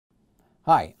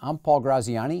Hi, I'm Paul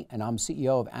Graziani, and I'm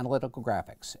CEO of Analytical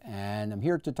Graphics, and I'm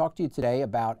here to talk to you today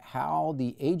about how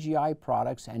the AGI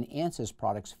products and Ansys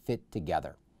products fit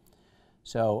together.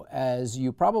 So, as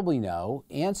you probably know,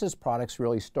 Ansys products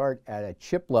really start at a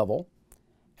chip level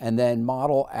and then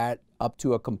model at up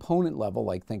to a component level,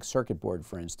 like think circuit board,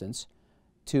 for instance,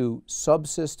 to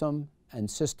subsystem and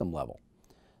system level.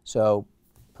 So,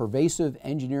 pervasive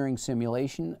engineering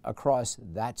simulation across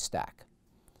that stack.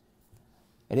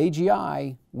 At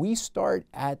AGI, we start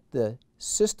at the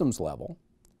systems level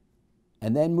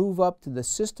and then move up to the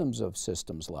systems of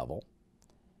systems level.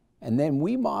 And then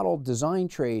we model design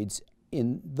trades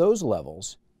in those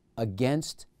levels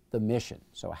against the mission.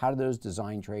 So how do those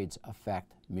design trades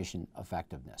affect mission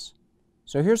effectiveness?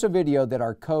 So here's a video that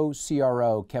our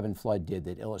co-CRO Kevin Flood did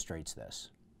that illustrates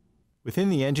this. Within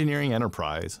the engineering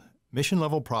enterprise,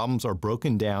 mission-level problems are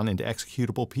broken down into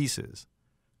executable pieces: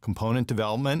 component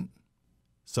development,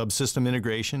 subsystem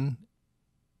integration,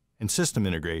 and system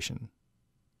integration.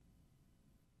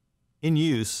 In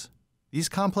use, these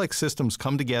complex systems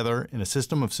come together in a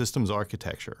system of systems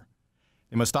architecture.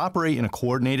 They must operate in a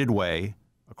coordinated way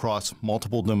across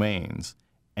multiple domains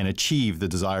and achieve the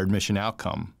desired mission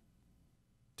outcome.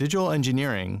 Digital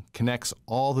engineering connects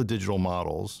all the digital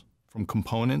models from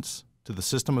components to the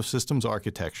system of systems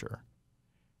architecture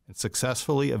and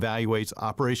successfully evaluates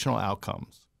operational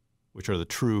outcomes, which are the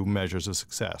true measures of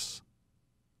success.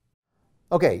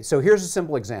 Okay, so here's a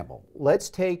simple example. Let's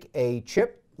take a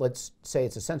chip. Let's say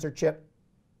it's a sensor chip.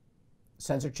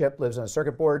 Sensor chip lives on a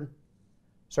circuit board.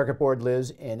 Circuit board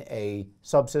lives in a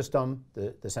subsystem,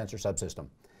 the sensor subsystem.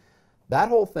 That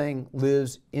whole thing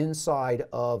lives inside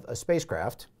of a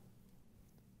spacecraft.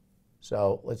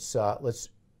 So let's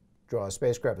draw a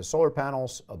spacecraft with solar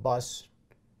panels, a bus,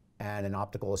 and an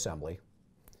optical assembly.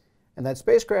 And that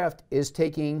spacecraft is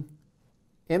taking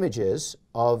images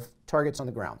of targets on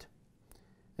the ground.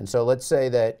 And so let's say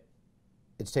that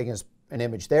it's taking an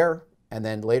image there, and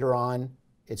then later on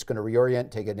it's going to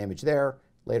reorient, take an image there.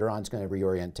 Later on it's going to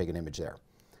reorient, take an image there.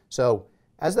 So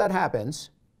as that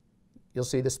happens, you'll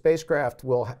see the spacecraft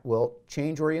will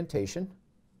change orientation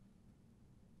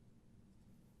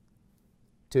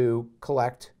to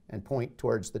collect and point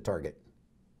towards the target.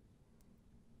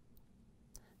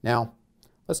 Now,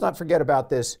 let's not forget about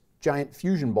this giant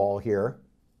fusion ball here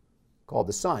called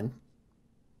the sun.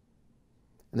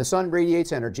 And the sun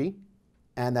radiates energy,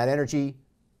 and that energy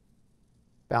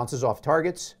bounces off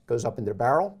targets, goes up into the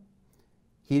barrel,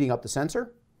 heating up the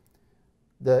sensor.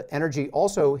 The energy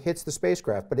also hits the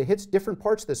spacecraft, but it hits different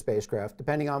parts of the spacecraft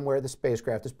depending on where the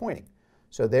spacecraft is pointing.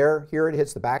 So here it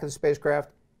hits the back of the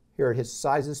spacecraft, here it hits the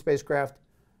sides of the spacecraft,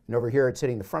 and over here it's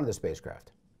hitting the front of the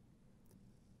spacecraft.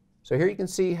 So here you can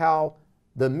see how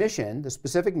the mission, the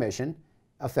specific mission,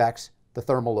 affects the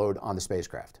thermal load on the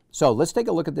spacecraft. So let's take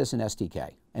a look at this in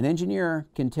SDK. An engineer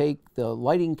can take the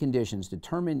lighting conditions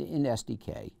determined in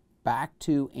SDK back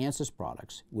to Ansys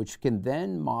products, which can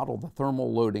then model the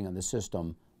thermal loading on the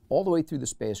system all the way through the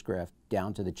spacecraft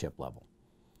down to the chip level.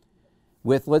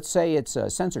 With, let's say it's a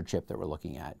sensor chip that we're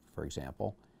looking at, for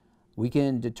example, we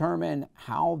can determine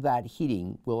how that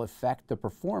heating will affect the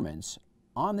performance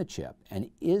on the chip, and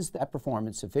is that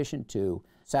performance sufficient to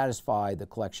satisfy the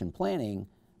collection planning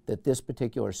that this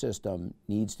particular system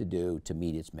needs to do to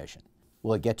meet its mission.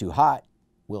 Will it get too hot?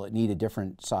 Will it need a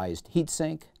different sized heat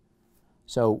sink?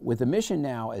 So with the mission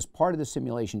now as part of the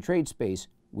simulation trade space,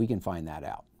 we can find that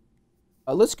out.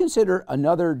 Let's consider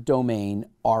another domain,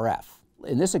 RF.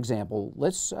 In this example,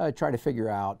 let's try to figure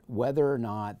out whether or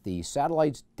not the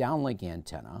satellite's downlink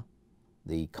antenna,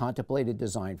 the contemplated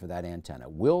design for that antenna,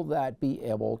 will that be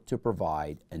able to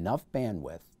provide enough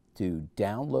bandwidth to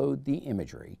download the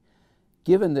imagery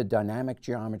given the dynamic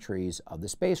geometries of the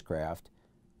spacecraft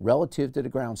relative to the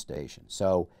ground station.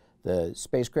 So the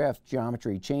spacecraft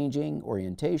geometry changing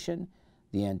orientation,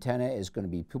 the antenna is going to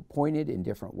be pointed in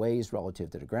different ways relative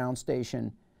to the ground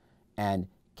station, and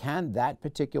can that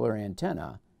particular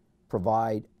antenna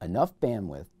provide enough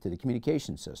bandwidth to the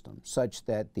communication system such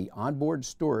that the onboard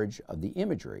storage of the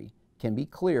imagery can be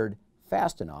cleared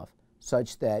fast enough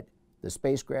such that the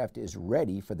spacecraft is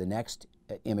ready for the next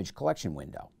image collection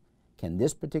window? Can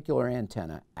this particular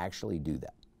antenna actually do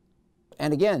that?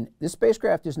 And again, this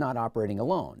spacecraft is not operating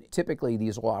alone. Typically,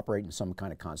 these will operate in some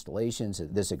kind of constellations.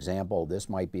 In this example, this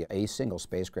might be a single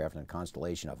spacecraft in a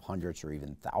constellation of hundreds or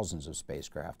even thousands of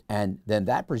spacecraft. And then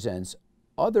that presents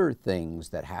other things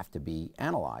that have to be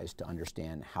analyzed to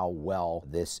understand how well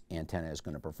this antenna is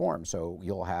going to perform. So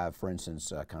you'll have, for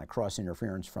instance, kind of cross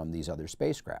interference from these other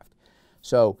spacecraft.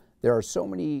 So there are so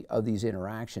many of these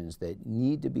interactions that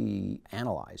need to be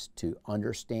analyzed to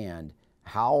understand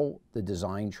how the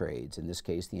design trades, in this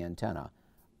case the antenna,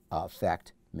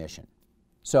 affect mission.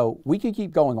 So we could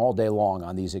keep going all day long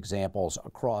on these examples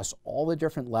across all the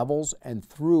different levels and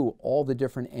through all the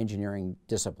different engineering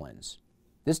disciplines.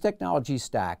 This technology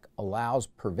stack allows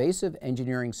pervasive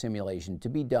engineering simulation to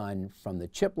be done from the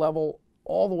chip level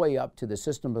all the way up to the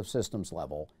system of systems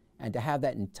level, and to have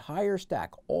that entire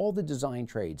stack, all the design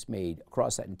trades made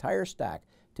across that entire stack,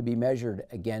 to be measured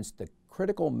against the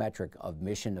critical metric of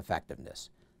mission effectiveness.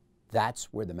 That's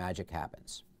where the magic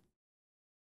happens.